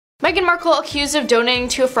Meghan Markle accused of donating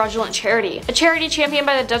to a fraudulent charity. A charity championed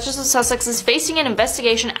by the Duchess of Sussex is facing an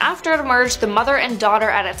investigation after it emerged the mother and daughter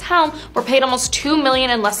at its helm were paid almost $2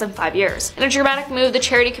 million in less than 5 years. In a dramatic move, the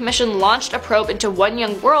Charity Commission launched a probe into One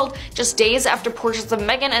Young World just days after portraits of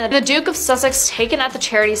Meghan and the Duke of Sussex taken at the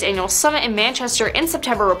charity's annual summit in Manchester in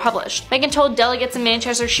September were published. Meghan told delegates in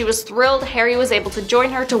Manchester she was thrilled Harry was able to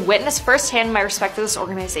join her to witness firsthand my respect for this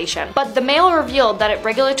organization. But the Mail revealed that it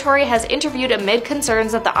regulatory has interviewed amid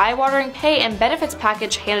concerns that the eye-watering pay and benefits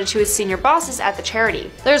package handed to his senior bosses at the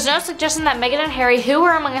charity. There's no suggestion that Meghan and Harry, who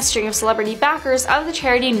were among a string of celebrity backers of the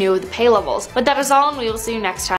charity, knew of the pay levels. But that is all, and we will see you next time.